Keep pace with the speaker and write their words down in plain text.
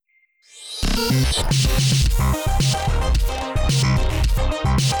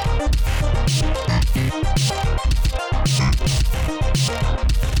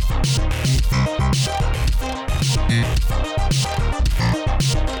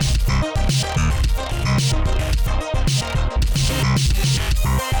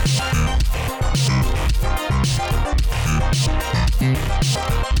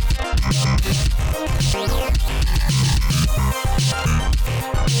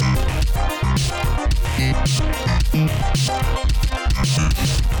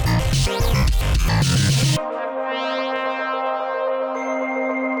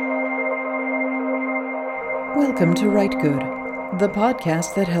Welcome to Write Good, the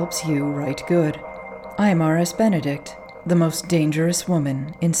podcast that helps you write good. I'm R.S. Benedict, the most dangerous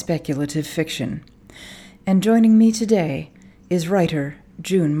woman in speculative fiction. And joining me today is writer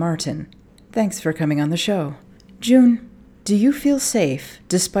June Martin. Thanks for coming on the show. June, do you feel safe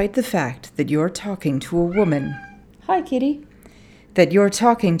despite the fact that you're talking to a woman? Hi, kitty. That you're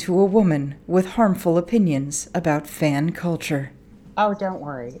talking to a woman with harmful opinions about fan culture. Oh, don't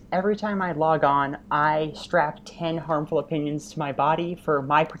worry. Every time I log on, I strap 10 harmful opinions to my body for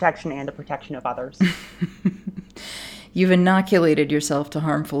my protection and the protection of others. You've inoculated yourself to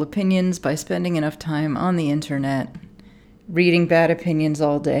harmful opinions by spending enough time on the internet, reading bad opinions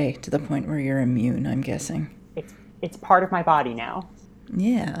all day to the point where you're immune, I'm guessing. It's part of my body now.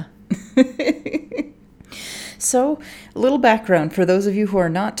 Yeah. So, a little background for those of you who are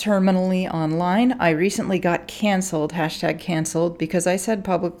not terminally online. I recently got canceled, #canceled, because I said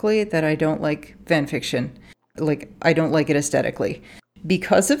publicly that I don't like fanfiction. I don't like it aesthetically.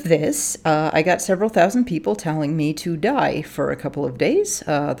 Because of this, I got several thousand people telling me to die for a couple of days.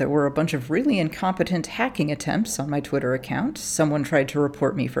 There were a bunch of really incompetent hacking attempts on my Twitter account. Someone tried to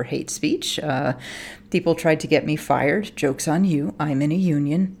report me for hate speech. People tried to get me fired. Joke's on you. I'm in a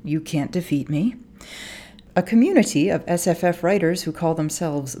union. You can't defeat me. A community of SFF writers who call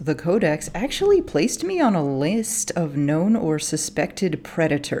themselves the Codex actually placed me on a list of known or suspected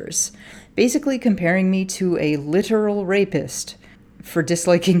predators, basically comparing me to a literal rapist for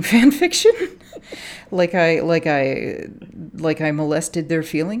disliking fanfiction. like I molested their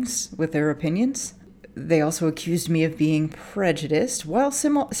feelings with their opinions. They also accused me of being prejudiced, while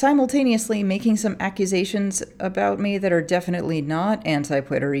simultaneously making some accusations about me that are definitely not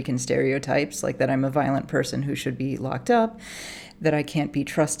anti-Puerto Rican stereotypes, like that I'm a violent person who should be locked up, that I can't be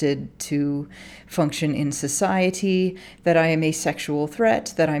trusted to function in society, that I am a sexual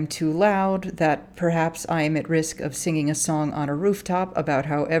threat, that I'm too loud, that perhaps I am at risk of singing a song on a rooftop about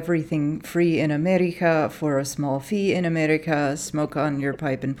how everything free in America for a small fee in America, smoke on your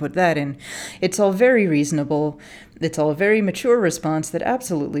pipe and put that in. It's all very reasonable. It's all a very mature response that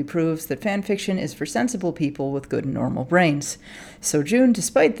absolutely proves that fanfiction is for sensible people with good normal brains. So June,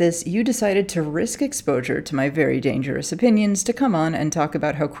 despite this, you decided to risk exposure to my very dangerous opinions to come on and talk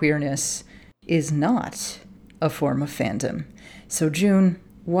about how queerness is not a form of fandom. So June,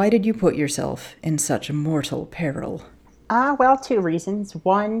 why did you put yourself in such mortal peril? Well, two reasons.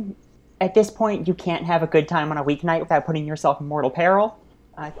 One, at this point, you can't have a good time on a weeknight without putting yourself in mortal peril.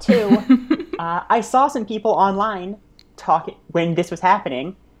 Two, I saw some people online when this was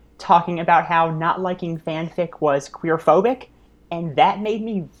happening, talking about how not liking fanfic was queerphobic, and that made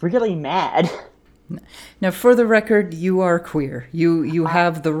me really mad. Now, for the record, you are queer. You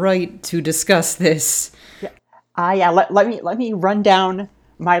have the right to discuss this. Yeah. Let me run down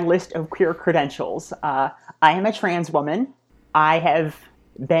my list of queer credentials. I am a trans woman. I have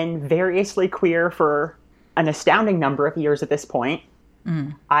been variously queer for an astounding number of years at this point.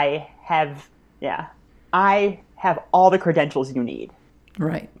 I have all the credentials you need.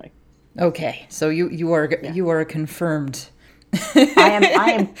 Right. Okay. So you are a confirmed.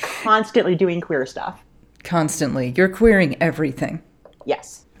 I am constantly doing queer stuff. Constantly. You're queering everything.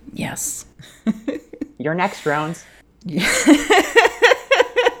 Yes. Yes. You're next, Drones.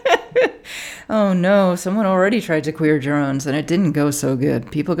 Oh no, someone already tried to queer drones and it didn't go so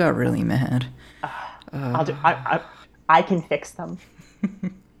good. People got really mad. I can fix them.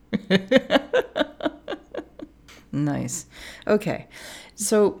 Nice. Okay.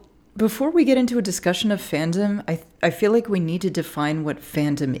 So before we get into a discussion of fandom, I feel like we need to define what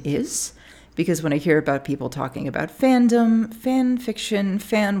fandom is. Because when I hear about people talking about fandom, fan fiction,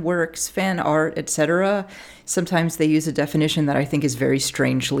 fan works, fan art, etc., sometimes they use a definition that I think is very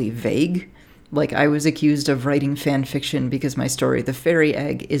strangely vague. Like, I was accused of writing fan fiction because my story, The Fairy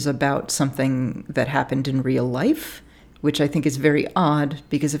Egg, is about something that happened in real life, which I think is very odd,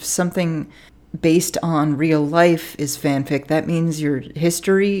 because if something based on real life is fanfic, that means your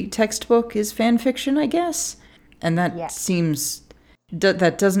history textbook is fan fiction, I guess. And that seems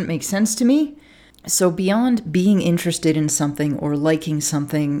that doesn't make sense to me. So beyond being interested in something or liking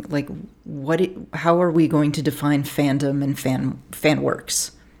something, like how are we going to define fandom and fan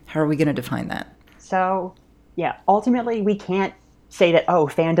works? How are we going to define that? So, yeah, ultimately we can't say that, oh,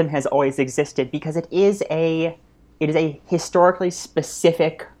 fandom has always existed, because it is a historically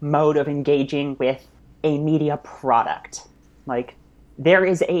specific mode of engaging with a media product. Like, there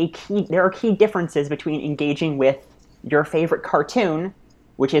are key differences between engaging with your favorite cartoon,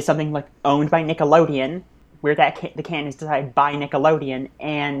 which is something like owned by Nickelodeon, where the canon is decided by Nickelodeon,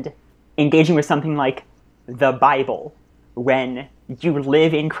 and engaging with something like the Bible, when you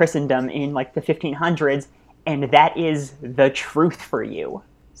live in Christendom in like the 1500s, and that is the truth for you.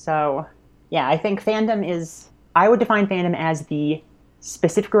 So, yeah, I think I would define fandom as the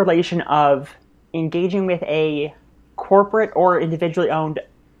specific relation of engaging with a corporate or individually owned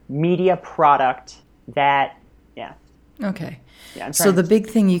media product that, yeah. Okay. Yeah, so the big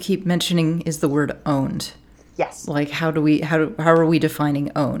thing you keep mentioning is the word owned. Yes. Like, how are we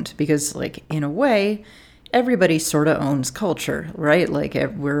defining owned? Because, like, in a way, everybody sort of owns culture, right? Like,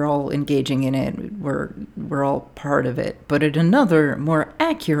 we're all engaging in it. We're all part of it. But in another, more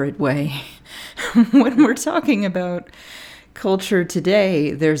accurate way, when we're talking about culture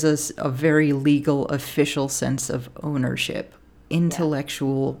today, there's a very legal, official sense of ownership,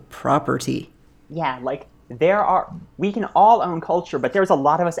 intellectual property. Yeah, like, we can all own culture, but there's a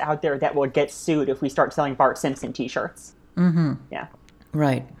lot of us out there that will get sued if we start selling Bart Simpson t-shirts. Mm-hmm. Yeah.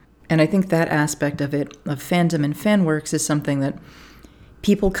 Right. And I think that aspect of it, of fandom and fan works, is something that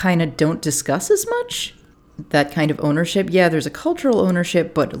people kind of don't discuss as much. That kind of ownership. Yeah, there's a cultural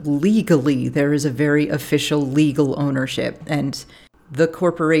ownership, but legally there is a very official legal ownership. And the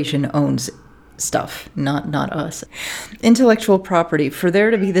corporation owns stuff, not us. Intellectual property. For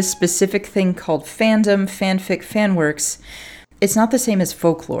there to be this specific thing called fandom, fanfic, fanworks, it's not the same as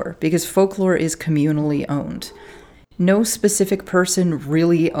folklore, because folklore is communally owned. No specific person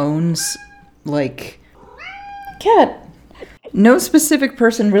really owns, like, cat. No specific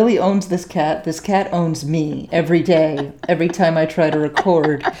person really owns this cat. This cat owns me every day, every time I try to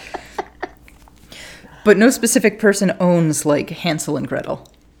record. But no specific person owns, like, Hansel and Gretel.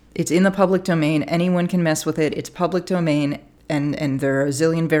 It's in the public domain. Anyone can mess with it. It's public domain, and there are a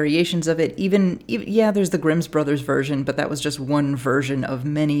zillion variations of it. Even there's the Grimm's Brothers version, but that was just one version of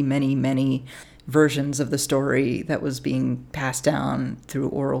many, many, many versions of the story that was being passed down through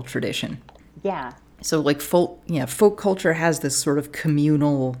oral tradition. Yeah. So, like, folk culture has this sort of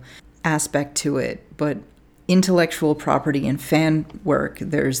communal aspect to it, but intellectual property and fan work,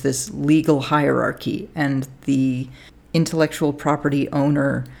 there's this legal hierarchy, and the intellectual property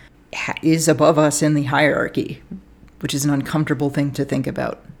owner is above us in the hierarchy, which is an uncomfortable thing to think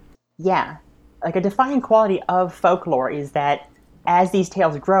about. Yeah. Like, a defining quality of folklore is that as these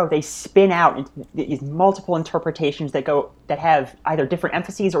tales grow, they spin out into these multiple interpretations that have either different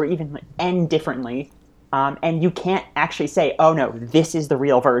emphases or even end differently. And you can't actually say, oh no, this is the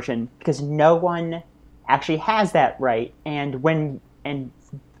real version, because no one actually has that right. And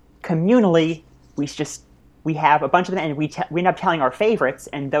communally, we have a bunch of them, and we end up telling our favorites,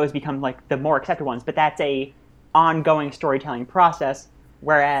 and those become like the more accepted ones. But that's a ongoing storytelling process,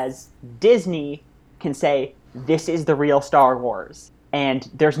 whereas Disney can say, this is the real Star Wars, and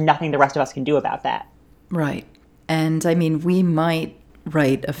there's nothing the rest of us can do about that. Right. And I mean, we might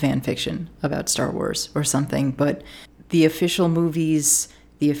write a fan fiction about Star Wars or something, but the official movies,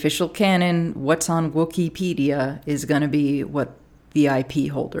 the official canon, what's on Wikipedia is going to be what the IP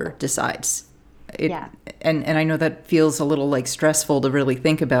holder decides. And I know that feels a little like stressful to really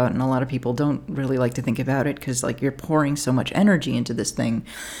think about, and a lot of people don't really like to think about it because, like, you're pouring so much energy into this thing.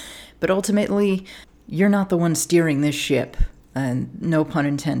 But ultimately, you're not the one steering this ship, and no pun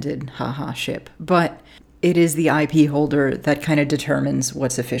intended, haha, ship. But it is the IP holder that kind of determines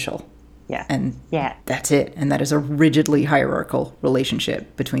what's official. Yeah. And that's it. And that is a rigidly hierarchical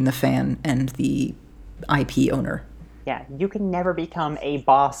relationship between the fan and the IP owner. Yeah, you can never become a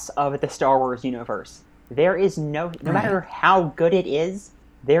boss of the Star Wars universe. There is no matter how good it is,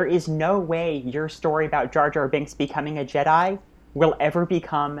 there is no way your story about Jar Jar Binks becoming a Jedi will ever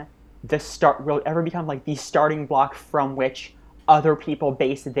become like the starting block from which other people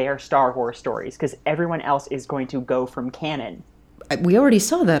base their Star Wars stories, because everyone else is going to go from canon. We already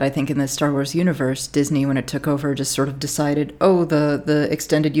saw that, I think, in the Star Wars universe. Disney, when it took over, just sort of decided, the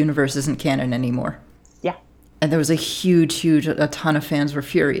extended universe isn't canon anymore. Yeah. And there was a ton of fans were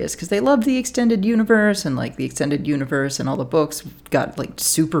furious because they loved the extended universe, and like the extended universe and all the books got like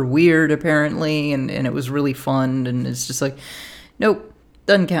super weird apparently, and it was really fun, and it's just like, nope,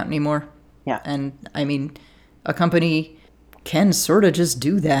 doesn't count anymore. Yeah. And I mean, a company can sort of just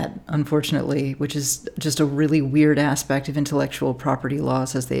do that, unfortunately, which is just a really weird aspect of intellectual property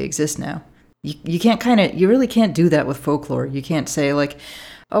laws as they exist now. You really can't do that with folklore. You can't say like,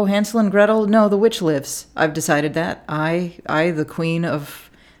 oh, Hansel and Gretel, no, the witch lives. I've decided that. I, the queen of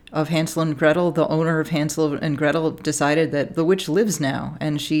Hansel and Gretel, the owner of Hansel and Gretel, decided that the witch lives now,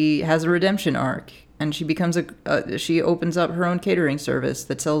 and she has a redemption arc, and she becomes she opens up her own catering service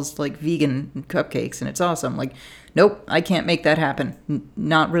that sells like vegan cupcakes, and it's awesome. Like, nope, I can't make that happen.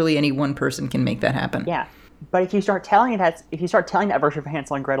 Not really any one person can make that happen. Yeah, but if you start telling that version of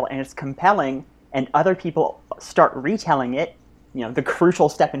Hansel and Gretel, and it's compelling, and other people start retelling it, the crucial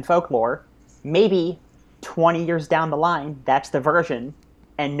step in folklore, maybe 20 years down the line, that's the version,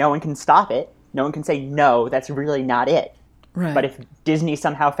 and no one can stop it. No one can say, no, that's really not it. Right. But if Disney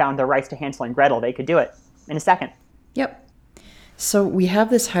somehow found the rights to Hansel and Gretel, they could do it in a second. Yep. So we have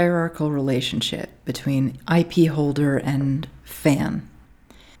this hierarchical relationship between IP holder and fan.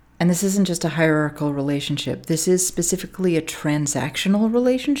 And this isn't just a hierarchical relationship. This is specifically a transactional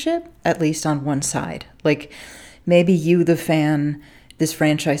relationship, at least on one side. Like, maybe you, the fan, this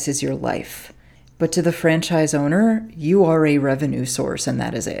franchise is your life. But to the franchise owner, you are a revenue source, and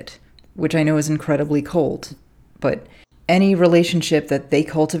that is it. Which I know is incredibly cold. But any relationship that they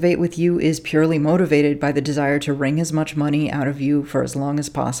cultivate with you is purely motivated by the desire to wring as much money out of you for as long as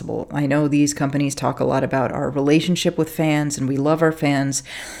possible. I know these companies talk a lot about our relationship with fans, and we love our fans,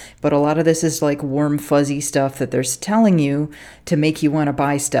 but a lot of this is like warm, fuzzy stuff that they're telling you to make you want to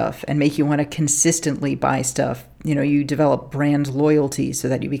buy stuff and make you want to consistently buy stuff. You develop brand loyalty so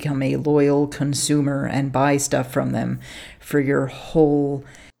that you become a loyal consumer and buy stuff from them for your whole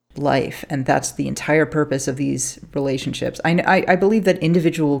life. And that's the entire purpose of these relationships. I believe that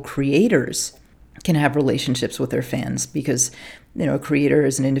individual creators can have relationships with their fans because, a creator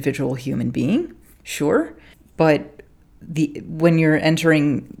is an individual human being, sure. But when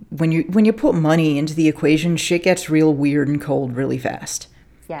you put money into the equation, shit gets real weird and cold really fast.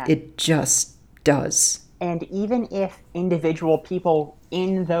 Yeah. It just does. And even if individual people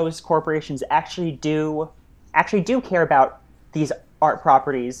in those corporations actually do care about these art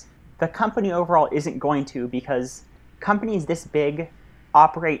properties, the company overall isn't going to, because companies this big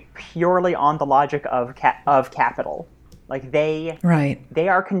operate purely on the logic of capital. Like they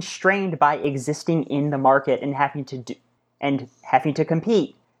are constrained by existing in the market and having to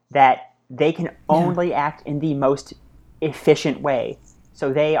compete, that they can only act in the most efficient way.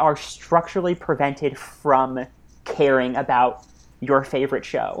 So they are structurally prevented from caring about your favorite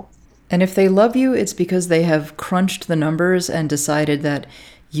show. And if they love you, it's because they have crunched the numbers and decided that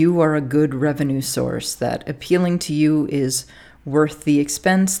you are a good revenue source, that appealing to you is worth the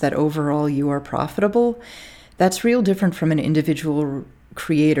expense, that overall you are profitable. That's real different from an individual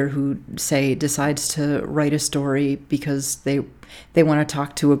creator who, say, decides to write a story because they want to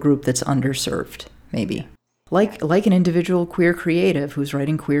talk to a group that's underserved, maybe. Like an individual queer creative who's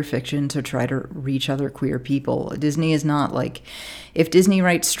writing queer fiction to try to reach other queer people. Disney is not like, if Disney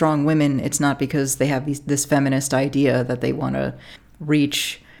writes strong women, it's not because they have this feminist idea that they want to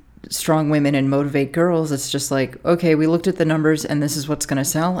reach strong women and motivate girls. It's just like, okay, we looked at the numbers and this is what's going to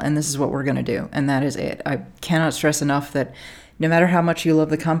sell and this is what we're going to do. And that is it. I cannot stress enough that no matter how much you love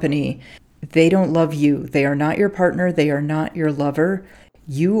the company, they don't love you. They are not your partner. They are not your lover.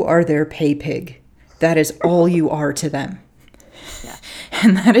 You are their pay pig. That is all you are to them. Yeah.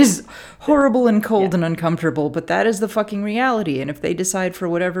 And that is horrible and cold and uncomfortable, but that is the fucking reality. And if they decide for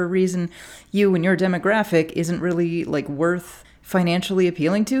whatever reason you and your demographic isn't really like worth financially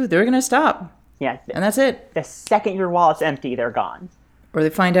appealing to, they're going to stop. Yeah. And that's it. The second your wallet's empty, they're gone. Or they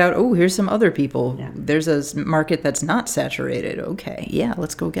find out, oh, here's some other people. Yeah. There's a market that's not saturated. Okay, yeah,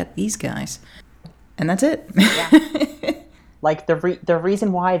 let's go get these guys. And that's it. Yeah. Like the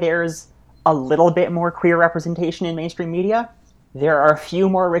reason why there's a little bit more queer representation in mainstream media, there are a few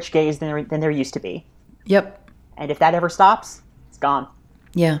more rich gays than there used to be. Yep. And if that ever stops, it's gone.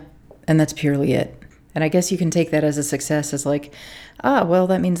 Yeah, and that's purely it. And I guess you can take that as a success, as like, well,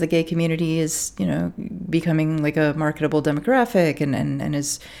 that means the gay community is, becoming like a marketable demographic and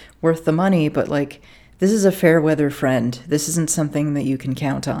is worth the money. But like, this is a fair weather friend. This isn't something that you can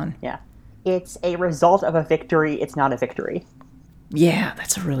count on. Yeah. It's a result of a victory. It's not a victory. Yeah,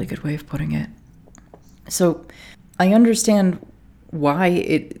 that's a really good way of putting it. So I understand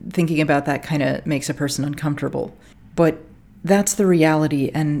why thinking about that kind of makes a person uncomfortable. But that's the reality.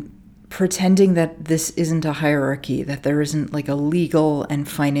 And pretending that this isn't a hierarchy, that there isn't like a legal and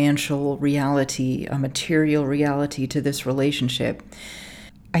financial reality, a material reality to this relationship,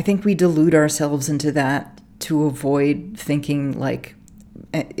 I think we delude ourselves into that to avoid thinking like,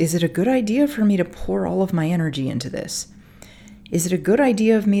 is it a good idea for me to pour all of my energy into this? Is it a good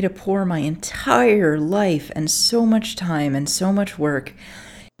idea of me to pour my entire life and so much time and so much work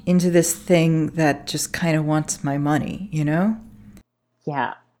into this thing that just kind of wants my money, you know?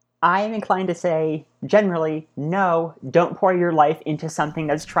 Yeah. I am inclined to say, generally, no, don't pour your life into something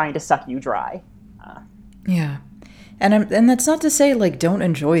that's trying to suck you dry. Yeah. And that's not to say, like, don't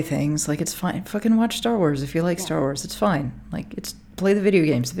enjoy things. Like, it's fine. Fucking watch Star Wars if you like Star Wars. It's fine. Like, play the video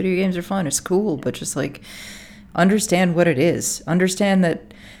games. The video games are fun. It's cool. But just, like, understand what it is. Understand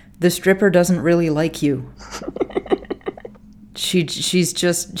that the stripper doesn't really like you.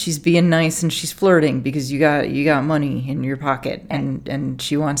 She's being nice and she's flirting because you got money in your pocket and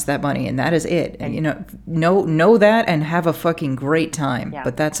she wants that money and that is it. And know that and have a fucking great time. Yeah.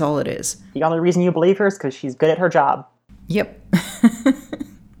 But that's all it is. The only reason you believe her is because she's good at her job. Yep.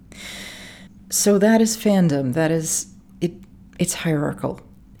 So that is fandom. That is it. It's hierarchical.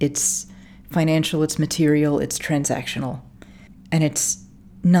 It's financial. It's material. It's transactional, and it's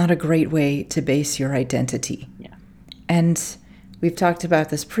not a great way to base your identity. Yeah. And we've talked about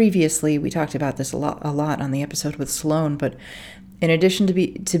this previously. We talked about this a lot on the episode with Sloane. But in addition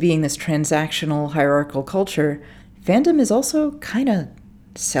to being this transactional hierarchical culture, fandom is also kind of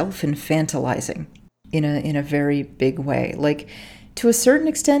self-infantilizing in a very big way. Like, to a certain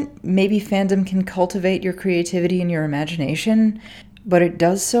extent, maybe fandom can cultivate your creativity and your imagination, but it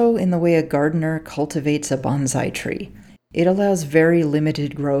does so in the way a gardener cultivates a bonsai tree. It allows very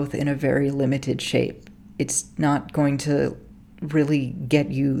limited growth in a very limited shape. It's not going to really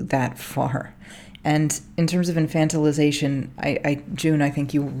get you that far. And in terms of infantilization, June, I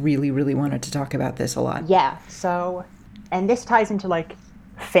think you really, really wanted to talk about this a lot. Yeah, so, and this ties into, like,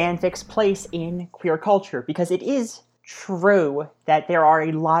 fanfic's place in queer culture, because it is true that there are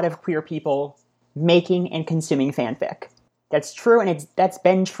a lot of queer people making and consuming fanfic. That's true, and that's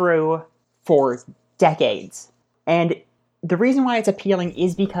been true for decades. And the reason why it's appealing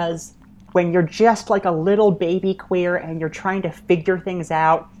is because when you're just like a little baby queer and you're trying to figure things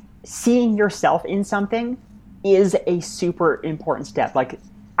out, seeing yourself in something is a super important step. Like,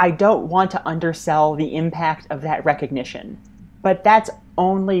 I don't want to undersell the impact of that recognition, but that's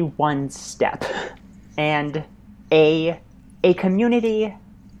only one step. And a community,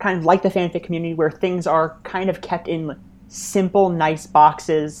 kind of like the fanfic community, where things are kind of kept in simple, nice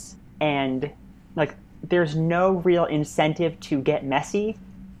boxes, and, like, there's no real incentive to get messy,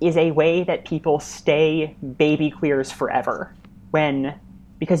 is a way that people stay baby queers forever.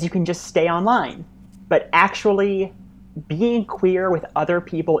 Because you can just stay online. But actually being queer with other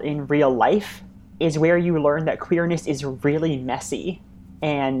people in real life is where you learn that queerness is really messy.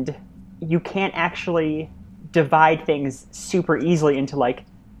 And you can't actually divide things super easily into, like,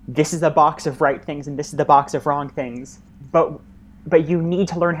 this is a box of right things and this is the box of wrong things. But you need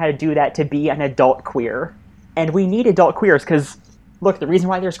to learn how to do that to be an adult queer. And we need adult queers because, look, the reason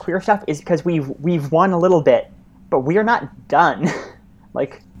why there's queer stuff is because we've won a little bit, but we are not done.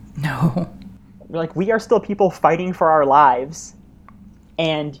 Like, no. Like, we are still people fighting for our lives,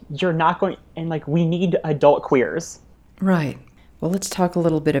 and you're not going, and, like, we need adult queers. Right. Well, let's talk a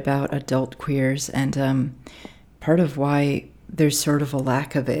little bit about adult queers and part of why there's sort of a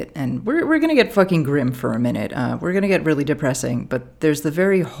lack of it. And we're going to get fucking grim for a minute. We're going to get really depressing, but there's the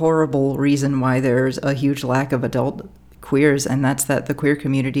very horrible reason why there's a huge lack of adult queers, and that's that the queer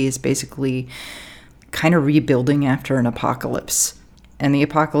community is basically kind of rebuilding after an apocalypse. And the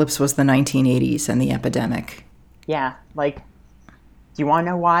apocalypse was the 1980s and the epidemic. Yeah, like, do you want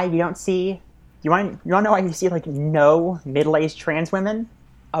to know why you don't see... You want to know why you see, like, no middle-aged trans women?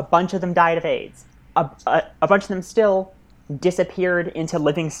 A bunch of them died of AIDS. A bunch of them still disappeared into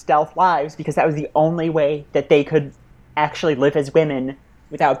living stealth lives because that was the only way that they could actually live as women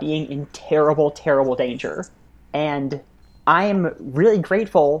without being in terrible, terrible danger. And I am really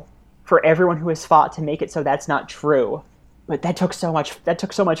grateful for everyone who has fought to make it so that's not true. But that took so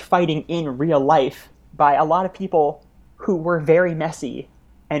much fighting in real life by a lot of people who were very messy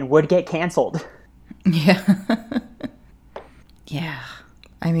and would get canceled. Yeah. Yeah.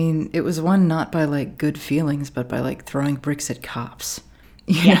 I mean, it was won not by, like, good feelings, but by, like, throwing bricks at cops.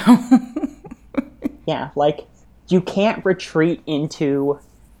 You know? Yeah, like, you can't retreat into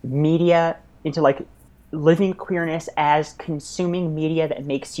media, into, like, living queerness as consuming media that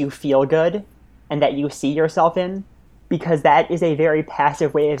makes you feel good and that you see yourself in, because that is a very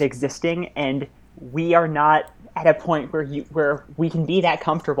passive way of existing, and we are not at a point where we can be that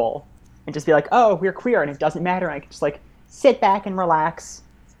comfortable and just be like, oh, we're queer and it doesn't matter. I can just, like, sit back and relax.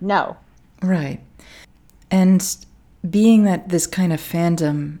 No. Right. And being that this kind of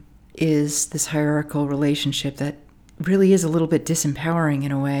fandom is this hierarchical relationship that really is a little bit disempowering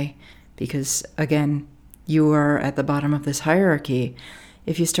in a way, because, again, you are at the bottom of this hierarchy,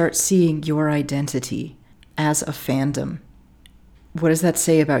 if you start seeing your identity as a fandom, what does that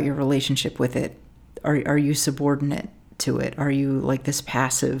say about your relationship with it? Are you subordinate to it? Are you like this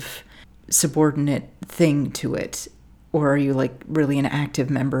passive subordinate thing to it? Or are you like really an active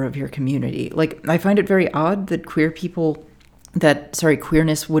member of your community? Like, I find it very odd that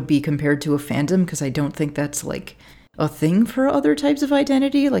queerness would be compared to a fandom, because I don't think that's like a thing for other types of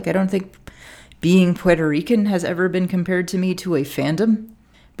identity. Like, I don't think being Puerto Rican has ever been compared to me to a fandom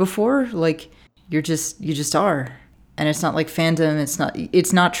before. Like, you just are. And it's not like fandom,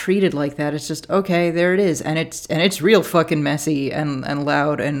 it's not treated like that. It's just, okay, there it is. And it's real fucking messy and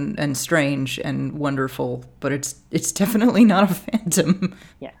loud and strange and wonderful, but it's definitely not a fandom.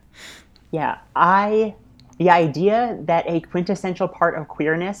 Yeah. Yeah. The idea that a quintessential part of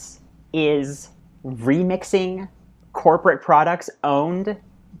queerness is remixing corporate products owned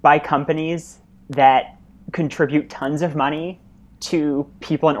by companies that contribute tons of money to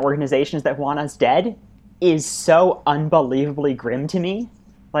people and organizations that want us dead is so unbelievably grim to me.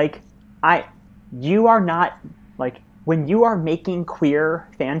 Like, you are not, like, when you are making queer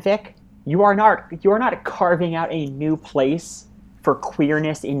fanfic, you are not carving out a new place for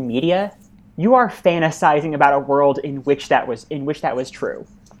queerness in media. You are fantasizing about a world in which that was true,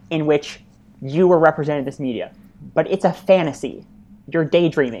 in which you were represented in this media. But it's a fantasy. You're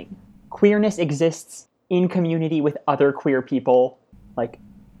daydreaming. Queerness exists in community with other queer people, like,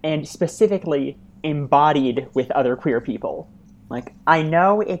 and specifically embodied with other queer people. Like, I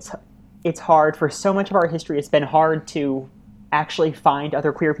know it's hard for so much of our history. It's been hard to actually find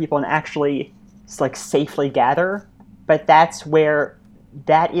other queer people and actually like safely gather, but that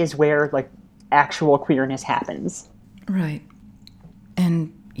is where like actual queerness happens. Right.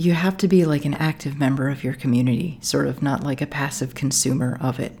 And you have to be like an active member of your community, sort of, not like a passive consumer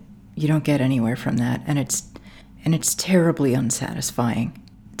of it. You don't get anywhere from that, and it's terribly unsatisfying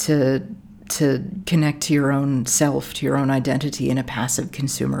to connect to your own self, to your own identity in a passive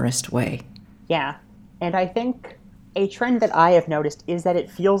consumerist way. Yeah. And I think a trend that I have noticed is that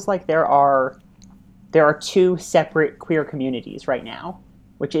it feels like there are two separate queer communities right now,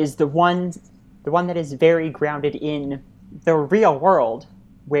 which is the one that is very grounded in the real world,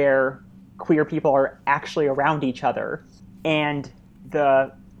 where queer people are actually around each other, and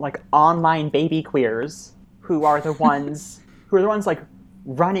the like online baby queers who are the ones like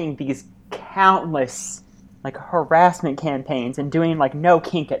running these countless like harassment campaigns and doing like no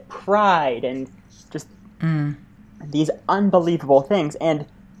kink at Pride and just these unbelievable things. And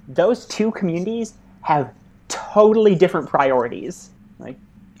those two communities have totally different priorities. Like,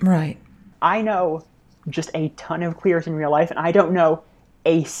 right. I know just a ton of queers in real life, and I don't know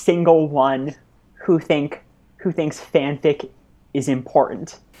a single one who thinks fanfic is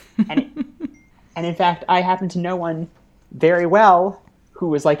important. And in fact, I happen to know one very well who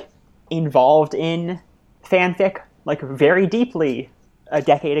was like involved in fanfic like very deeply a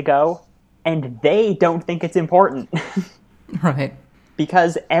decade ago, and they don't think it's important. Right.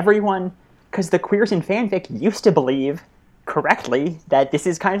 Because the queers in fanfic used to believe correctly that this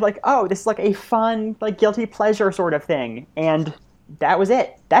is kind of like, oh, this is like a fun, like guilty pleasure sort of thing, and that was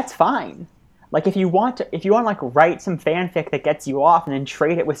it. That's fine. Like, if you want to like write some fanfic that gets you off and then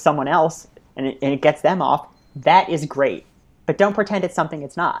trade it with someone else and it gets them off, that is great. But don't pretend it's something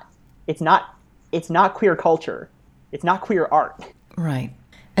it's not. It's not queer culture. It's not queer art. Right.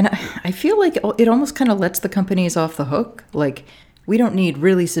 And I feel like it almost kind of lets the companies off the hook. Like, we don't need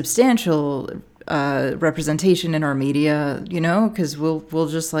really substantial representation in our media, because we'll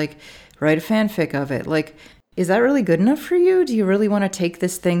just like write a fanfic of it. Like, is that really good enough for you? Do you really want to take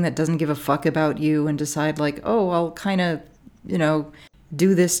this thing that doesn't give a fuck about you and decide like, oh, I'll kind of,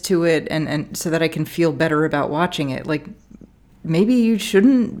 do this to it and so that I can feel better about watching it? Like, maybe you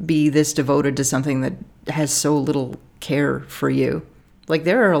shouldn't be this devoted to something that has so little care for you. Like,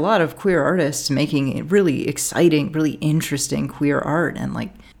 there are a lot of queer artists making really exciting, really interesting queer art, and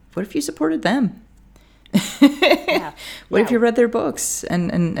like, what if you supported them? What if you read their books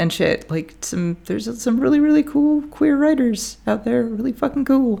and shit? Like, there's some really, really cool queer writers out there, really fucking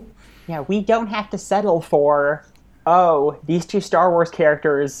cool. Yeah, we don't have to settle for, oh, these two Star Wars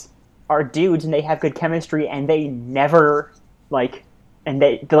characters are dudes and they have good chemistry and they never, like, and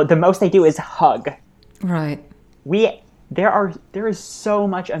the most they do is hug. Right. There is so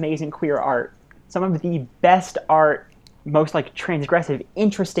much amazing queer art. Some of the best art, most like transgressive,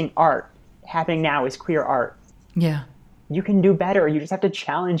 interesting art happening now is queer art. Yeah. You can do better. You just have to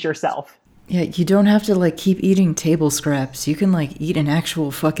challenge yourself. Yeah, you don't have to like keep eating table scraps. You can like eat an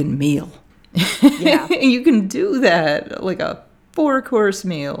actual fucking meal. Yeah. You can do that, like a 4-course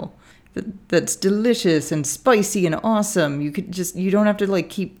meal that's delicious and spicy and awesome. You don't have to like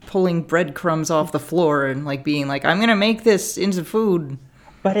keep pulling breadcrumbs off the floor and like being like, I'm gonna make this into food.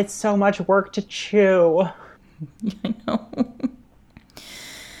 But it's so much work to chew. I know.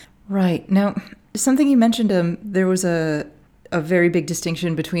 Right. Now, something you mentioned, there was a very big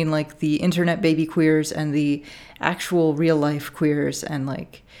distinction between like the internet baby queers and the actual real life queers, and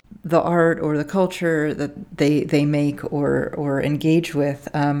like the art or the culture that they make or engage with.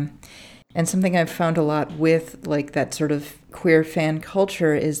 And something I've found a lot with like that sort of queer fan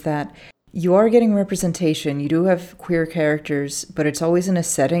culture is that you are getting representation. You do have queer characters, but it's always in a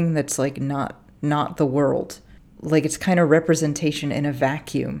setting that's like not the world. Like it's kind of representation in a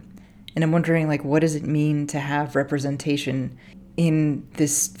vacuum. And I'm wondering, like, what does it mean to have representation in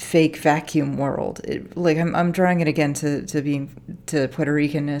this fake vacuum world? I'm drawing it again to Puerto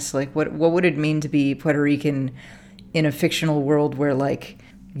Ricanness. Like, what would it mean to be Puerto Rican in a fictional world where like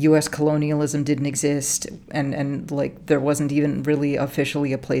U.S. colonialism didn't exist and like there wasn't even really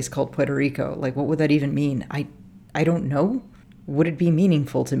officially a place called Puerto Rico? Like, what would that even mean? I don't know. Would it be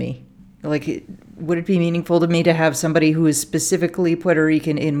meaningful to me? Like, would it be meaningful to me to have somebody who is specifically Puerto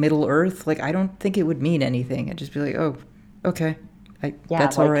Rican in Middle Earth? Like, I don't think it would mean anything. I'd just be like, oh, okay, that's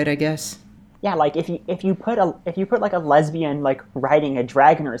like, all right, I guess. Yeah, like if you put like a lesbian like riding a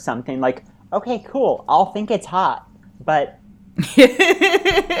dragon or something, like, okay, cool, I'll think it's hot, but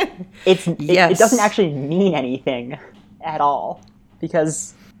it doesn't actually mean anything at all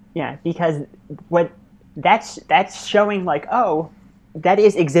because what that's showing like, oh, that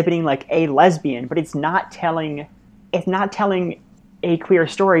is exhibiting like a lesbian, but it's not telling a queer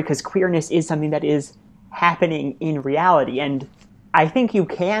story, because queerness is something that is happening in reality. And I think you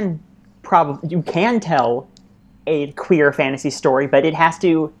can tell a queer fantasy story, but it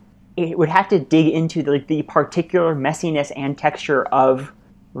would have to dig into the particular messiness and texture of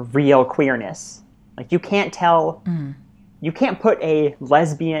real queerness. Like you can't put putting a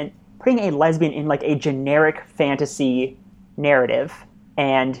lesbian in like a generic fantasy narrative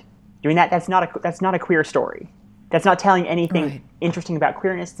and doing that's not a queer story. That's not telling anything interesting about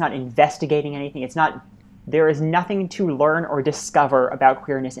queerness. It's not investigating anything. There is nothing to learn or discover about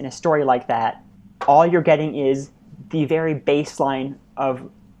queerness in a story like that. All you're getting is the very baseline of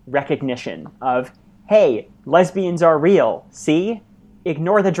recognition of, hey, lesbians are real. See?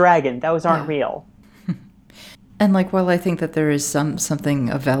 Ignore the dragon. Those aren't real. And like, while I think that there is something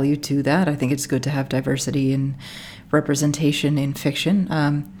of value to that, I think it's good to have diversity and representation in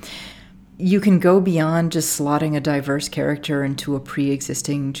fiction. You can go beyond just slotting a diverse character into a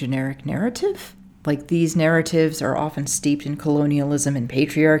pre-existing generic narrative. Like, these narratives are often steeped in colonialism and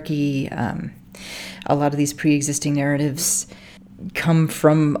patriarchy. A lot of these pre-existing narratives come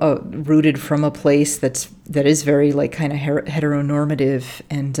from rooted from a place that is very like kind of heteronormative.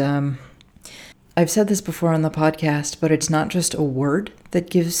 And I've said this before on the podcast, but it's not just a word that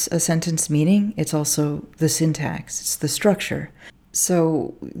gives a sentence meaning. It's also the syntax. It's the structure.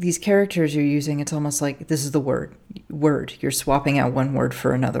 So these characters you're using, it's almost like this is the word. You're swapping out one word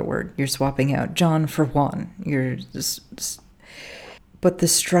for another word. You're swapping out John for Juan. But the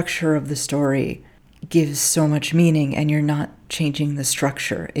structure of the story gives so much meaning, and you're not changing the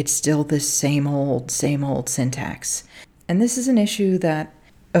structure. It's still this same old syntax. And this is an issue that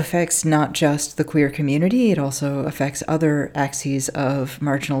affects not just the queer community, it also affects other axes of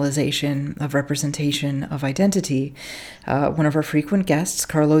marginalization, of representation, of identity. One of our frequent guests,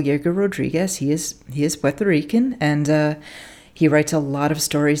 Carlo Jaeger Rodriguez, he is Puerto Rican, and he writes a lot of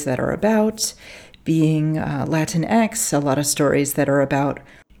stories that are about being Latinx, a lot of stories that are about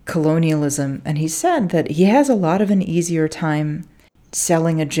colonialism, and he said that he has a lot of an easier time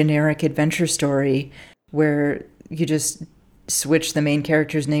selling a generic adventure story where you just switch the main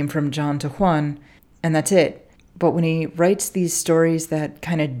character's name from John to Juan, and that's it. But when he writes these stories that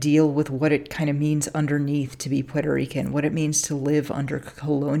kind of deal with what it kind of means underneath to be Puerto Rican, what it means to live under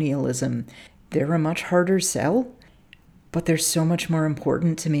colonialism, they're a much harder sell, but they're so much more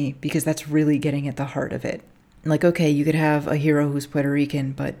important to me because that's really getting at the heart of it. Like, okay, you could have a hero who's Puerto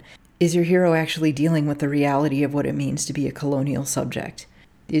Rican, but is your hero actually dealing with the reality of what it means to be a colonial subject?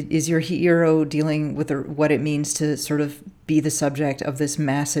 Is your hero dealing with what it means to sort of be the subject of this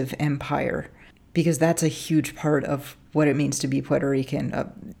massive empire? Because that's a huge part of what it means to be Puerto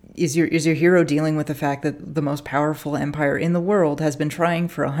Rican. Is your hero dealing with the fact that the most powerful empire in the world has been trying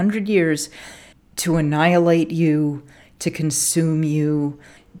for 100 years to annihilate you, to consume you,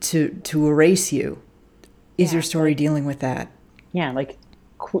 to erase you? Is your story dealing with that? Yeah, like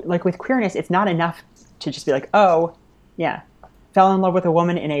with queerness, it's not enough to just be like, oh, yeah, fell in love with a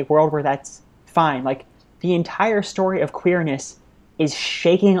woman in a world where that's fine. Like, the entire story of queerness is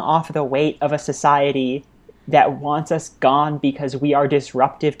shaking off the weight of a society that wants us gone because we are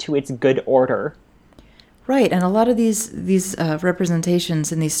disruptive to its good order. Right, and a lot of these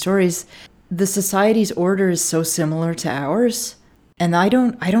representations in these stories, the society's order is so similar to ours, and I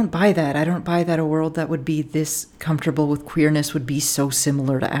don't buy that. I don't buy that a world that would be this comfortable with queerness would be so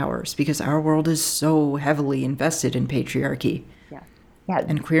similar to ours, because our world is so heavily invested in patriarchy. Yeah,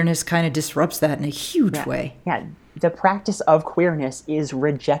 and queerness kind of disrupts that in a huge way. Yeah, the practice of queerness is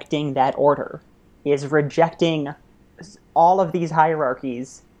rejecting that order, is rejecting all of these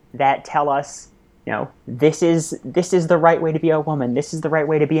hierarchies that tell us, this is the right way to be a woman, this is the right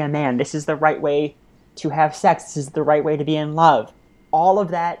way to be a man, this is the right way to have sex, this is the right way to be in love. All of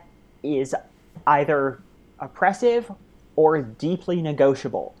that is either oppressive or deeply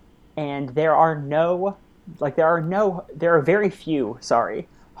negotiable. And there are very few,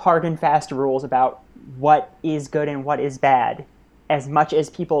 hard and fast rules about what is good and what is bad, as much as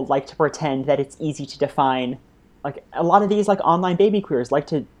people like to pretend that it's easy to define. Like, a lot of these, online baby queers like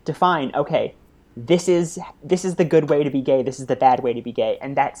to define, okay, this is the good way to be gay, this is the bad way to be gay,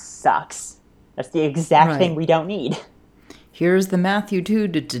 and that sucks. That's the exact thing we don't need. Here's the math you do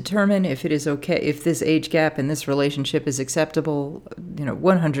to determine if it is okay, if this age gap in this relationship is acceptable,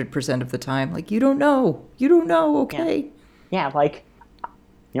 100% of the time. Like, you don't know, okay? Yeah, you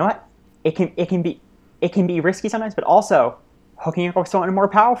know what? It can be risky sometimes, but also hooking up with someone more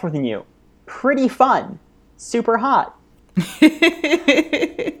powerful than you, pretty fun, super hot.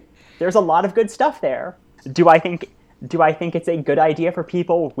 There's a lot of good stuff there. Do I think it's a good idea for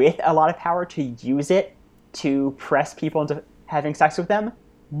people with a lot of power to use it to press people into having sex with them?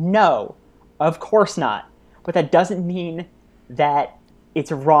 No, of course not. But that doesn't mean that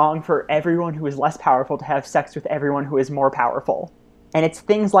it's wrong for everyone who is less powerful to have sex with everyone who is more powerful. And it's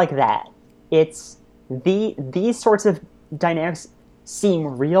things like that. It's these sorts of dynamics seem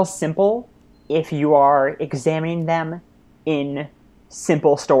real simple if you are examining them in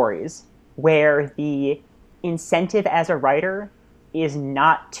simple stories, where the incentive as a writer is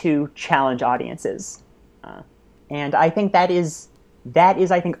not to challenge audiences. And I think that is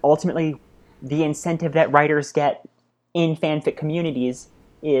I think ultimately the incentive that writers get in fanfic communities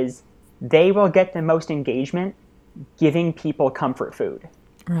is they will get the most engagement giving people comfort food.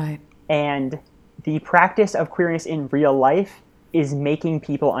 Right. And the practice of queerness in real life is making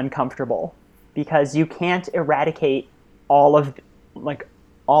people uncomfortable, because you can't eradicate all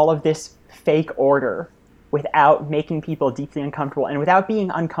of this fake order without making people deeply uncomfortable and without being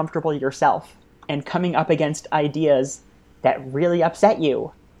uncomfortable yourself and coming up against ideas that really upset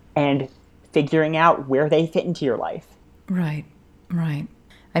you and figuring out where they fit into your life. Right.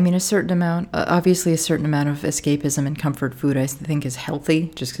 I mean, obviously a certain amount of escapism and comfort food I think is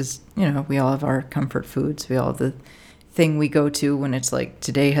healthy, just because, we all have our comfort foods. We all have the thing we go to when it's like,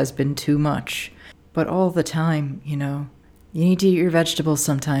 today has been too much. But all the time, you need to eat your vegetables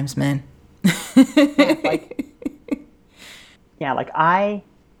sometimes, man.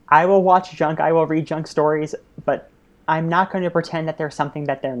 I will watch junk, I will read junk stories, but I'm not going to pretend that they're something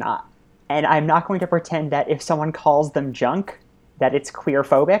that they're not. And I'm not going to pretend that if someone calls them junk, that it's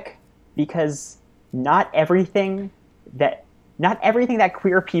queerphobic, because not everything that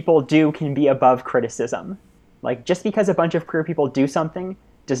queer people do can be above criticism. Like, just because a bunch of queer people do something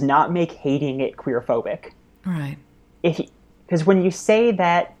does not make hating it queerphobic. Right. Because when you say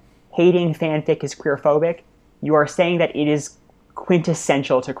that hating fanfic is queerphobic, you are saying that it is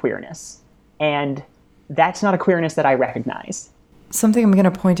quintessential to queerness. And that's not a queerness that I recognize. Something I'm going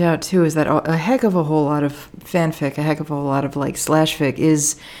to point out, too, is that a heck of a whole lot of fanfic, a heck of a whole lot of, slashfic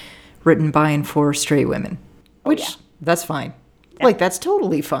is written by and for straight women. That's fine. Yeah. That's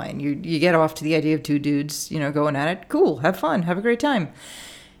totally fine. You get off to the idea of two dudes, going at it. Cool, have fun, have a great time.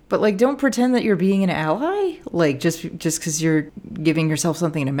 But, don't pretend that you're being an ally, just because you're giving yourself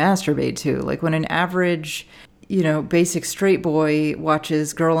something to masturbate to. When an average, basic straight boy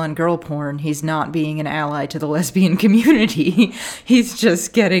watches girl-on-girl porn, he's not being an ally to the lesbian community. He's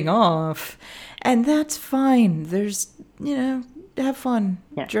just getting off. And that's fine. There's, have fun.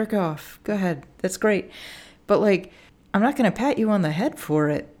 Yeah. Jerk off. Go ahead. That's great. But, I'm not going to pat you on the head for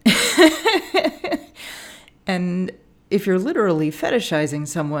it. And if you're literally fetishizing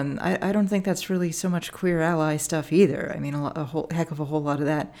someone, I don't think that's really so much queer ally stuff either. I mean, a whole heck of a whole lot of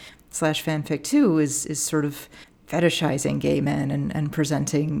that /fanfic too is sort of fetishizing gay men and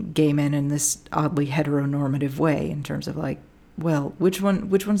presenting gay men in this oddly heteronormative way in terms of which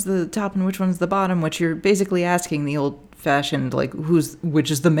one's the top and which one's the bottom, which you're basically asking the old fashioned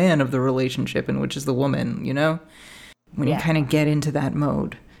which is the man of the relationship and which is the woman, when you kind of get into that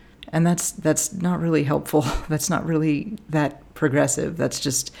mode. And that's not really helpful. That's not really that progressive. That's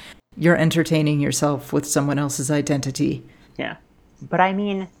just you're entertaining yourself with someone else's identity. Yeah. But I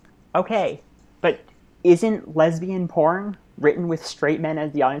mean, okay, but isn't lesbian porn written with straight men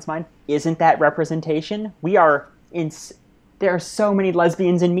as the audience mind? Isn't that representation? There are so many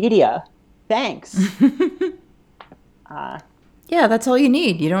lesbians in media. Thanks. Yeah, that's all you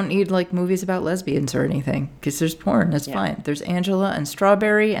need. You don't need like movies about lesbians or anything because there's porn. That's fine. There's Angela and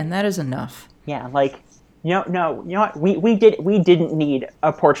Strawberry, and that is enough. Yeah, like no, you know what? We didn't need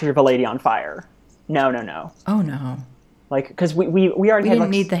a Portrait of a Lady on Fire. No. Oh no. Like because we already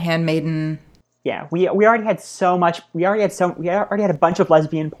didn't need The Handmaiden. Yeah, we already had so much. We already had a bunch of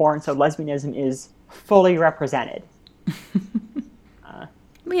lesbian porn, so lesbianism is fully represented.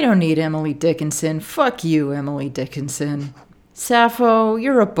 We don't need Emily Dickinson. Fuck you, Emily Dickinson. Sappho,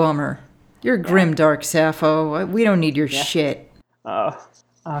 you're a bummer. You're grimdark, Sappho. We don't need your shit. Oh,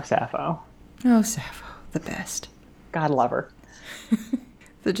 Sappho. Oh, Sappho, the best. God love her.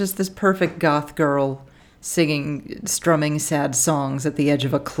 Just this perfect goth girl strumming sad songs at the edge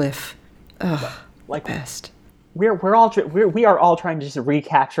of a cliff. Ugh, like the best. We are all trying to just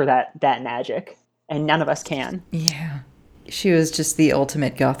recapture that magic, and none of us can. Yeah. She was just the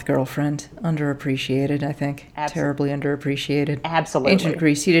ultimate goth girlfriend. Underappreciated, I think. Terribly underappreciated. Absolutely. Ancient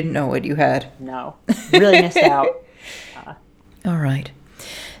Greece, you didn't know what you had. No. Really missed out. All right.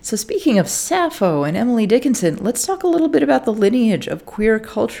 So speaking of Sappho and Emily Dickinson, let's talk a little bit about the lineage of queer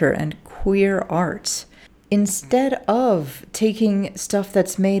culture and queer art. Instead of taking stuff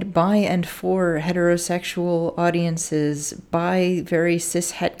that's made by and for heterosexual audiences by very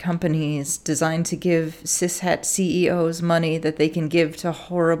cishet companies designed to give cishet CEOs money that they can give to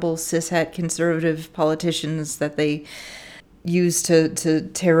horrible cishet conservative politicians that they use to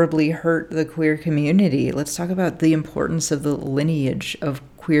terribly hurt the queer community, let's talk about the importance of the lineage of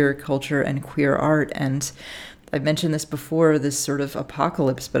queer culture and queer art. And I've mentioned this before, this sort of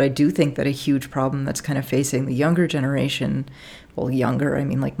apocalypse, but I do think that a huge problem that's kind of facing the younger generation, well, younger, I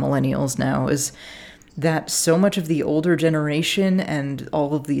mean like millennials now, is that so much of the older generation and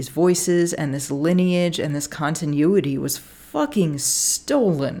all of these voices and this lineage and this continuity was fucking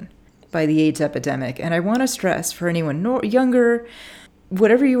stolen by the AIDS epidemic. And I want to stress for anyone younger,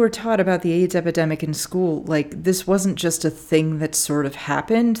 whatever you were taught about the AIDS epidemic in school, like this wasn't just a thing that sort of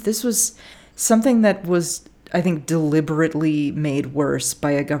happened. This was something that was, I think, deliberately made worse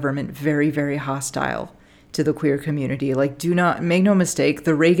by a government very, very hostile to the queer community. Like, make no mistake,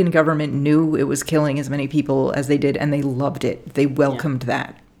 the Reagan government knew it was killing as many people as they did, and they loved it. They welcomed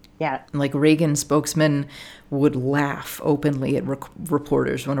that. Yeah. Like, Reagan spokesmen would laugh openly at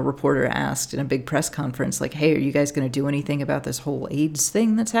reporters when a reporter asked in a big press conference, like, hey, are you guys going to do anything about this whole AIDS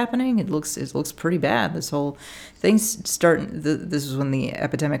thing that's happening? It looks pretty bad. This whole thing's this is when the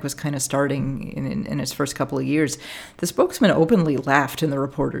epidemic was kind of starting in its first couple of years. The spokesman openly laughed in the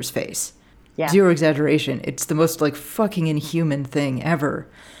reporter's face. Yeah. Zero exaggeration. It's the most, like, fucking inhuman thing ever.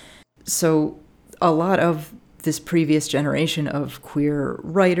 So a lot of this previous generation of queer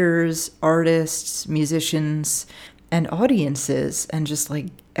writers, artists, musicians, and audiences, and just like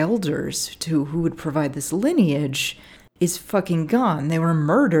elders who would provide this lineage is fucking gone. They were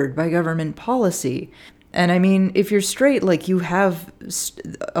murdered by government policy. And I mean, if you're straight, like, you have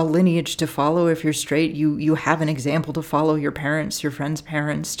a lineage to follow. If you're straight, you have an example to follow. Your parents, your friends'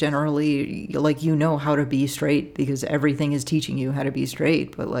 parents, generally, like, you know how to be straight because everything is teaching you how to be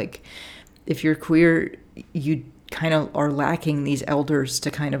straight. But like, if you're queer, you kind of are lacking these elders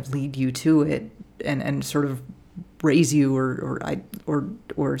to kind of lead you to it and sort of raise you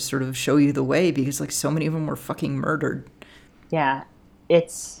or sort of show you the way, because like so many of them were fucking murdered. Yeah,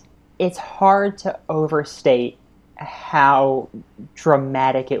 it's hard to overstate how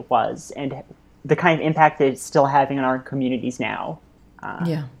dramatic it was and the kind of impact that it's still having on our communities now.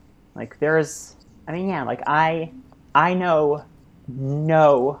 Yeah. Like I know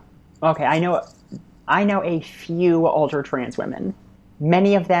a few older trans women.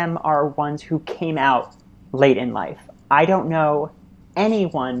 Many of them are ones who came out late in life. I don't know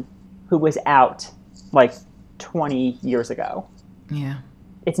anyone who was out like 20 years ago. Yeah.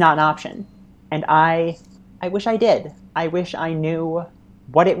 It's not an option. And I wish I did. I wish I knew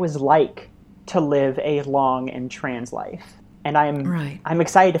what it was like to live a long and trans life. And I'm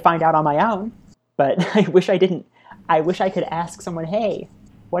excited to find out on my own, but I wish I didn't. I wish I could ask someone, hey,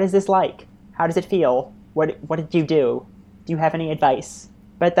 what is this like? How does it feel? What did you do? Do you have any advice?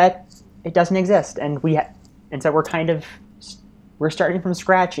 But it doesn't exist, and so we're starting from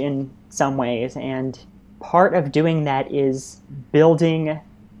scratch in some ways, and part of doing that is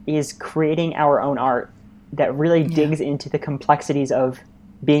creating our own art that really digs into the complexities of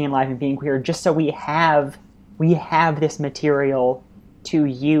being alive and being queer, just so we have this material to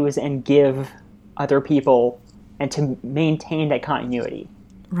use and give other people and to maintain that continuity.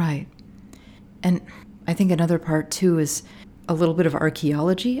 Right. And I think another part too is a little bit of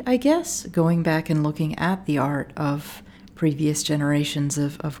archaeology, I guess, going back and looking at the art of previous generations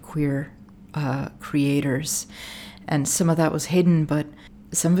of queer creators. And some of that was hidden, but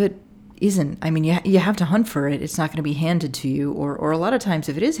some of it isn't. I mean, you have to hunt for it. It's not going to be handed to you. Or a lot of times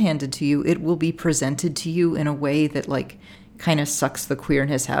if it is handed to you, it will be presented to you in a way that like kind of sucks the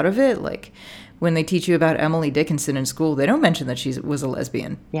queerness out of it. Like when they teach you about Emily Dickinson in school, they don't mention that she was a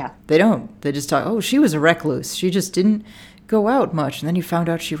lesbian. Yeah. They don't. They just talk, oh, she was a recluse. She just didn't go out much. And then you found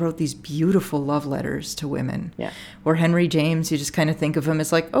out she wrote these beautiful love letters to women. Yeah. Or Henry James, you just kind of think of him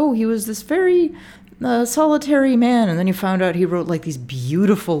as like, oh, he was this very solitary man. And then you found out he wrote like these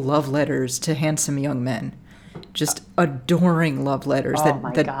beautiful love letters to handsome young men. Just adoring love letters.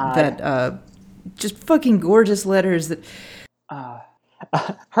 God. Just fucking gorgeous letters that...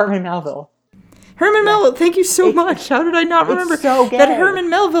 Herman Melville. Herman Melville, thank you so much. How did I not remember so gay. that Herman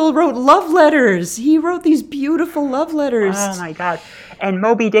Melville wrote love letters? He wrote these beautiful love letters. Oh my God. And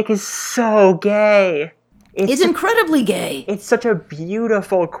Moby Dick is so gay. It's incredibly gay. It's such a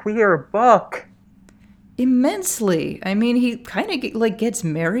beautiful queer book. Immensely. I mean, he kind of like gets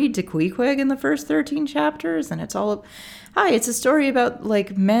married to Queequeg in the first 13 chapters, and it's all... it's a story about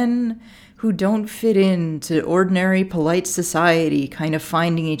like men who don't fit into ordinary polite society, kind of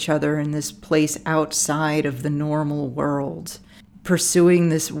finding each other in this place outside of the normal world, pursuing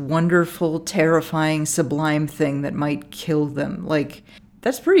this wonderful, terrifying, sublime thing that might kill them. Like,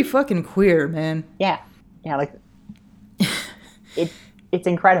 that's pretty fucking queer, man. Yeah, like it's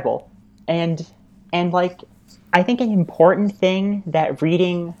incredible. And like, I think an important thing that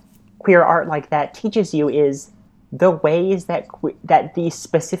reading queer art like that teaches you is the ways that the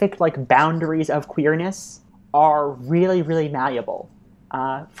specific like boundaries of queerness are really, really malleable.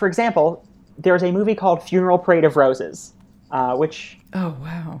 For example, there's a movie called Funeral Parade of Roses, which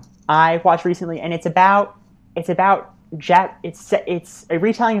I watched recently, and it's a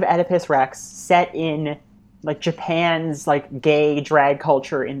retelling of Oedipus Rex set in like Japan's like gay drag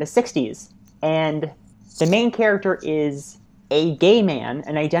culture in the 60s, and the main character is a gay man,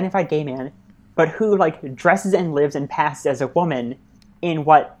 an identified gay man, but who like dresses and lives and passes as a woman in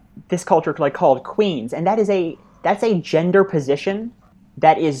what this culture like called queens. And that's a gender position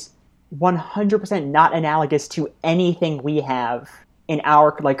that is 100% not analogous to anything we have in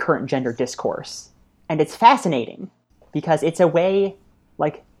our like current gender discourse. And it's fascinating because it's a way,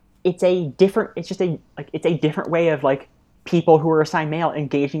 like it's a different way of like people who are assigned male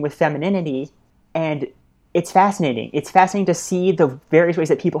engaging with femininity. And it's fascinating. It's fascinating to see the various ways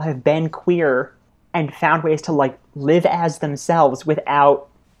that people have been queer and found ways to like live as themselves without,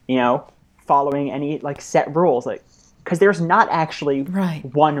 following any like set rules. Like, because there's not actually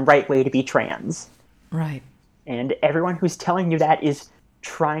one right way to be trans. Right. And everyone who's telling you that is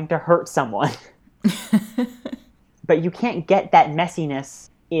trying to hurt someone. But you can't get that messiness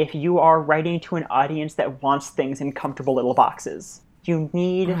if you are writing to an audience that wants things in comfortable little boxes. You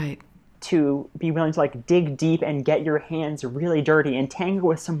need to be willing to like dig deep and get your hands really dirty and tangle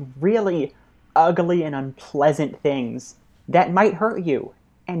with some really ugly and unpleasant things that might hurt you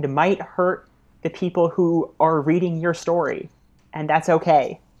and might hurt the people who are reading your story. And that's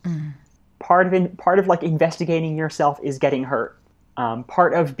okay. Part of like investigating yourself is getting hurt.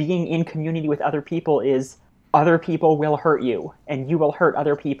 Part of being in community with other people is other people will hurt you and you will hurt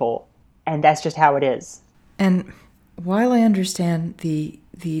other people. And that's just how it is. And while I understand the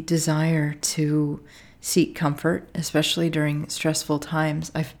desire to seek comfort, especially during stressful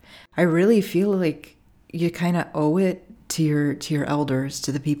times, I really feel like you kind of owe it to your elders,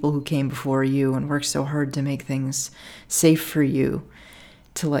 to the people who came before you and worked so hard to make things safe for you,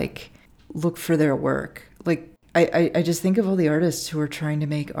 to like look for their work. Like I just think of all the artists who were trying to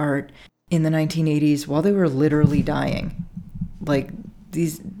make art in the 1980s while they were literally dying. Like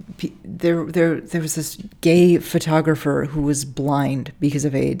there was this gay photographer who was blind because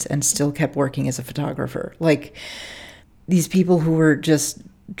of AIDS and still kept working as a photographer. Like these people who were just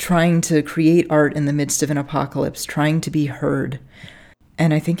trying to create art in the midst of an apocalypse, trying to be heard.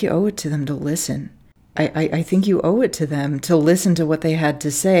 And I think you owe it to them to listen. I think you owe it to them to listen to what they had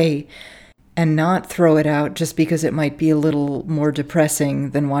to say and not throw it out just because it might be a little more depressing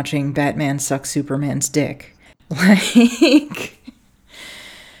than watching Batman suck Superman's dick. Like,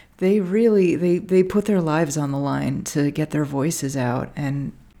 they really, they put their lives on the line to get their voices out,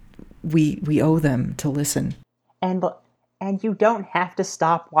 and we owe them to listen. And you don't have to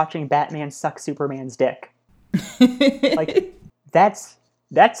stop watching Batman suck Superman's dick. Like, that's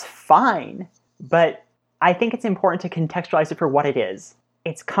that's fine. But I think it's important to contextualize it for what it is.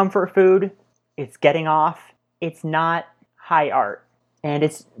 It's comfort food. It's getting off. It's not high art. And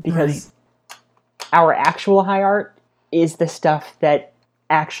it's because our actual high art is the stuff that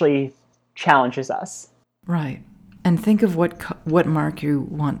actually challenges us. Right. And think of what mark you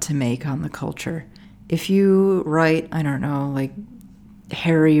want to make on the culture. If you write, I don't know, like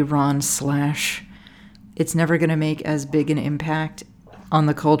Harry, Ron, Slash, it's never going to make as big an impact on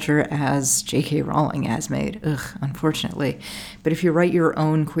the culture as J.K. Rowling has made. Unfortunately. But if you write your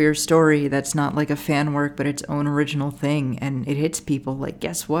own queer story that's not like a fan work, but its own original thing, and it hits people, like,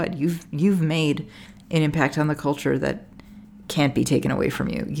 guess what? You've made an impact on the culture that can't be taken away from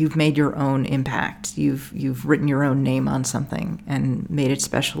you. You've made your own impact. You've written your own name on something and made it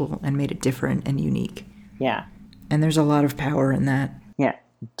special and made it different and unique. Yeah. And there's a lot of power in that. Yeah.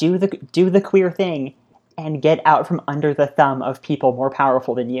 Do the queer thing and get out from under the thumb of people more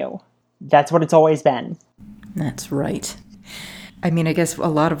powerful than you. That's what it's always been. That's right. I mean, I guess a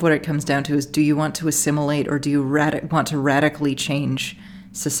lot of what it comes down to is, do you want to assimilate, or do you want to radically change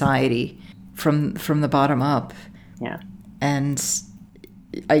society from the bottom up? Yeah. And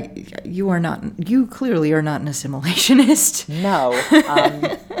you clearly are not an assimilationist. No,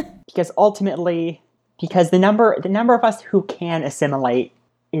 because ultimately, the number of us who can assimilate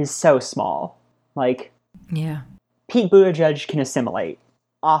is so small. Like, yeah, Pete Buttigieg can assimilate.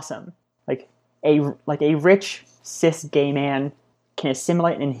 Awesome. Like a rich cis gay man can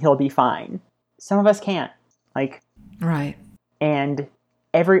assimilate and he'll be fine. Some of us can't. Like, right. And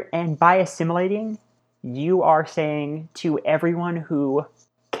by assimilating, you are saying to everyone who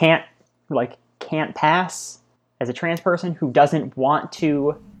can't pass as a trans person, who doesn't want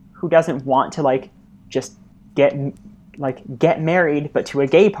to like just get married, but to a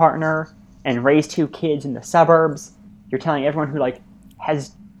gay partner and raise 2 kids in the suburbs. You're telling everyone who like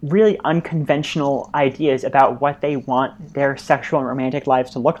has really unconventional ideas about what they want their sexual and romantic lives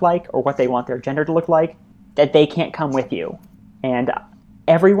to look like, or what they want their gender to look like, that they can't come with you. And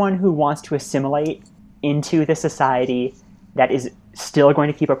everyone who wants to assimilate into the society that is still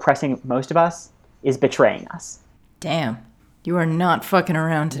going to keep oppressing most of us is betraying us. Damn. You are not fucking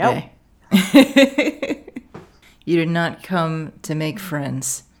around today. Nope. You did not come to make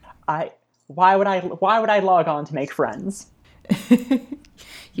friends. Why would I log on to make friends?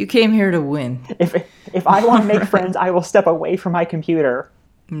 You came here to win. If I want to make friends, I will step away from my computer.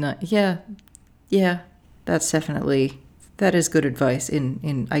 No, yeah. That is good advice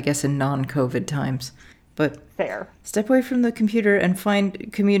in I guess in non-COVID times. But fair. Step away from the computer and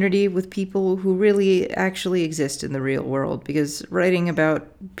find community with people who really actually exist in the real world, because writing about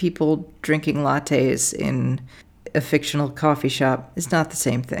people drinking lattes in a fictional coffee shop is not the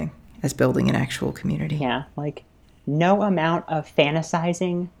same thing as building an actual community. Yeah, like, no amount of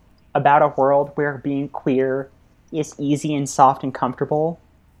fantasizing about a world where being queer is easy and soft and comfortable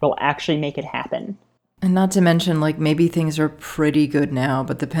will actually make it happen. And not to mention, like, maybe things are pretty good now,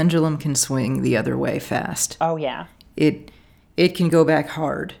 but the pendulum can swing the other way fast. Oh, yeah. It can go back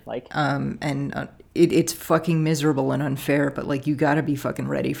hard. Like, it's fucking miserable and unfair, but, like, you gotta be fucking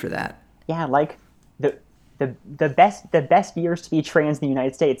ready for that. Yeah, like, the best years to be trans in the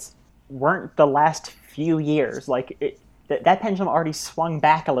United States weren't the last few years. Like, that pendulum already swung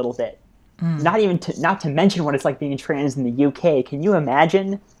back a little bit. Not to mention what it's like being trans in the UK. Can you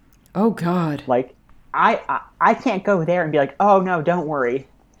imagine? Oh God! Like, I can't go there and be like, oh no, don't worry,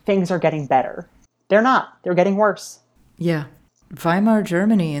 things are getting better. They're not. They're getting worse. Yeah, Weimar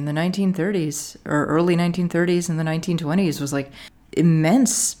Germany in the 1930s or early 1930s and the 1920s was like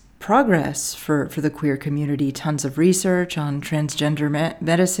immense progress for the queer community. Tons of research on transgender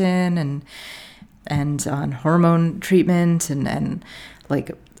medicine and on hormone treatment and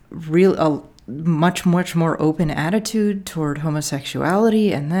like a much more open attitude toward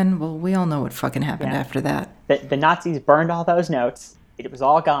homosexuality. And then, well, we all know what fucking happened after that. The Nazis burned all those notes. It was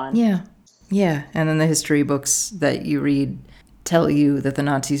all gone. Yeah. And then the history books that you read tell you that the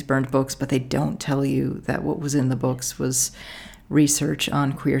Nazis burned books, but they don't tell you that what was in the books was research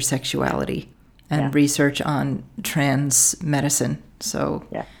on queer sexuality and research on trans medicine. So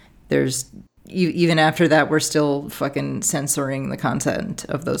there's, even after that, we're still fucking censoring the content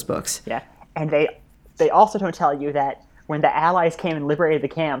of those books. Yeah. And they also don't tell you that when the Allies came and liberated the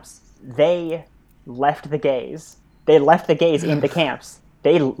camps, they left the gays. They left the gays in the camps.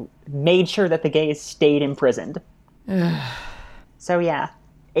 They made sure that the gays stayed imprisoned. So yeah,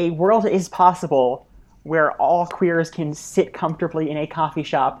 a world is possible where all queers can sit comfortably in a coffee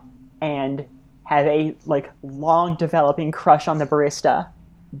shop and have a long developing crush on the barista.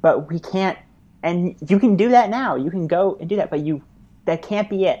 But we can't, and you can do that now. You can go and do that, but you that can't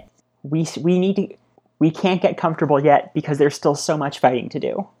be it. We can't get comfortable yet because there's still so much fighting to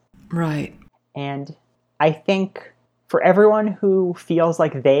do. Right. And I think for everyone who feels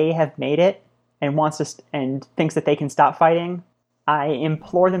like they have made it and and thinks that they can stop fighting, I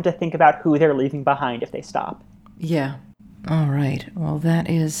implore them to think about who they're leaving behind if they stop. Yeah. All right. Well,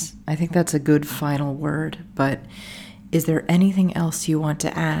 I think that's a good final word, but is there anything else you want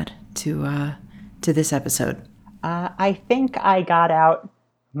to add to this episode? I think I got out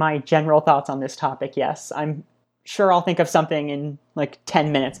my general thoughts on this topic, yes. I'm sure I'll think of something in like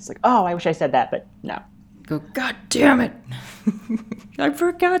 10 minutes. It's like, oh, I wish I said that, but no. Go, God damn it. I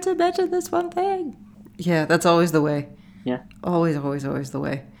forgot to mention this one thing. Yeah, that's always the way. Yeah. Always, always, always the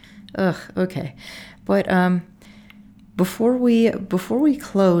way. Ugh, okay. But before we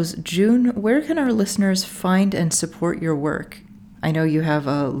close, June, where can our listeners find and support your work? I know you have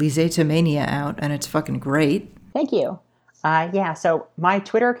a Lisatomania out, and it's fucking great. Thank you. So my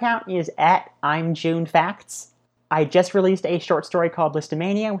Twitter account is @I'mJuneFacts. I just released a short story called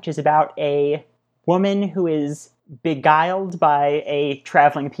Listomania, which is about a woman who is beguiled by a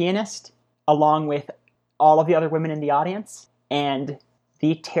traveling pianist, along with all of the other women in the audience, and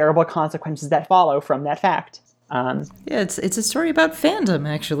the terrible consequences that follow from that fact. It's a story about fandom,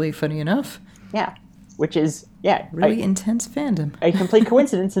 actually, funny enough. Yeah, which is, really intense fandom. A complete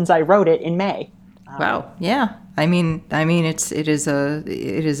coincidence since I wrote it in May. Wow, yeah. I mean, it is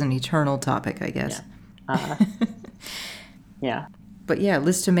an eternal topic, I guess. Yeah. But yeah,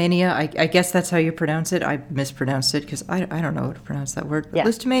 Listomania, I guess that's how you pronounce it. I mispronounced it because I don't know how to pronounce that word. But yeah.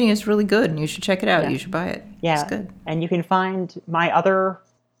 Listomania is really good, and you should check it out. Yeah. You should buy it. Yeah. It's good. And you can find my other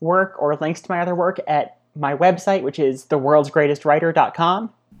work or links to my other work at my website, which is theworldsgreatestwriter.com.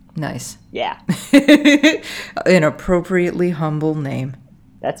 Nice. Yeah. An appropriately humble name.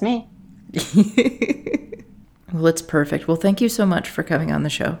 That's me. Well, it's perfect. Well, thank you so much for coming on the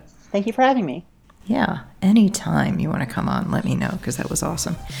show. Thank you for having me. Yeah, anytime you want to come on, let me know, because that was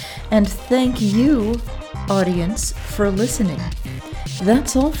awesome. And thank you, audience, for listening.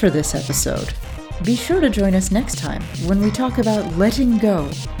 That's all for this episode. Be sure to join us next time when we talk about letting go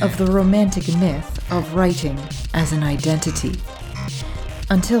of the romantic myth of writing as an identity.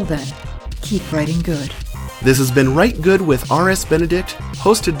 Until then, keep writing good. This has been Write Good with R.S. Benedict,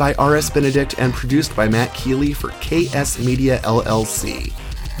 hosted by R.S. Benedict and produced by Matt Keeley for KS Media LLC.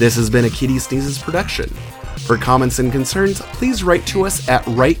 This has been a Kitty Sneezes production. For comments and concerns, please write to us at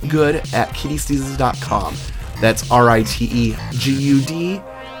writegood@kittysneezes.com. That's RITEGUD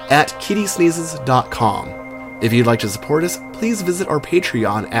 @kittysneezes.com. If you'd like to support us, please visit our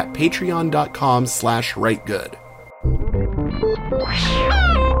Patreon at patreon.com/writegood.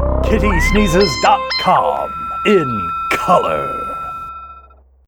 kittysneezes.com in color.